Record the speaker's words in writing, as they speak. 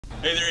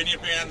Hey there, Indian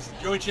fans.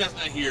 Joey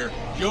Chestnut here.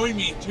 Join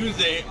me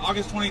Tuesday,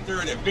 August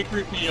 23rd at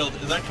Victory Field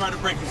as I try to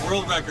break the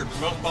world record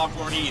for most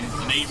popcorn eaten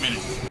in 8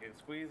 minutes.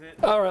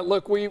 All right,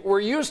 look, we're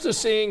used to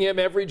seeing him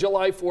every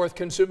July 4th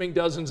consuming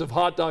dozens of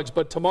hot dogs,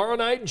 but tomorrow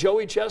night,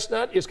 Joey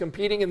Chestnut is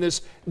competing in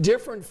this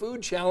different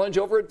food challenge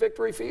over at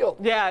Victory Field.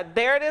 Yeah,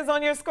 there it is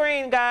on your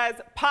screen,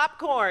 guys.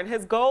 Popcorn.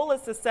 His goal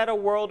is to set a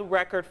world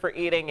record for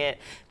eating it.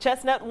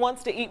 Chestnut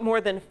wants to eat more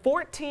than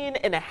 14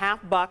 and a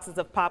half boxes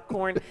of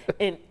popcorn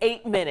in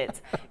 8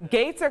 minutes.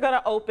 Gates are going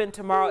to open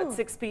tomorrow at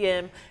 6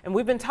 p.m., and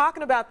we've been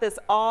talking about this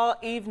all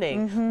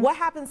evening. What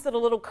happens to the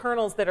little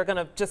kernels that are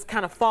going to just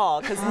kind of fall?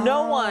 Because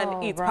no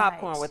one eats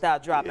popcorn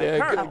without dropping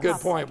kernels. Good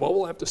point. Well,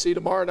 we'll have to see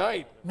tomorrow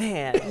night.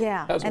 Man.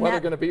 Yeah. How's the weather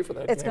going to be for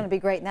that It's game? going to be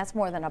great, and that's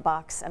more than a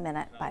box a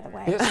minute, by the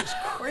way. This is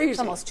crazy. It's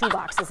almost 2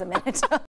 boxes a minute.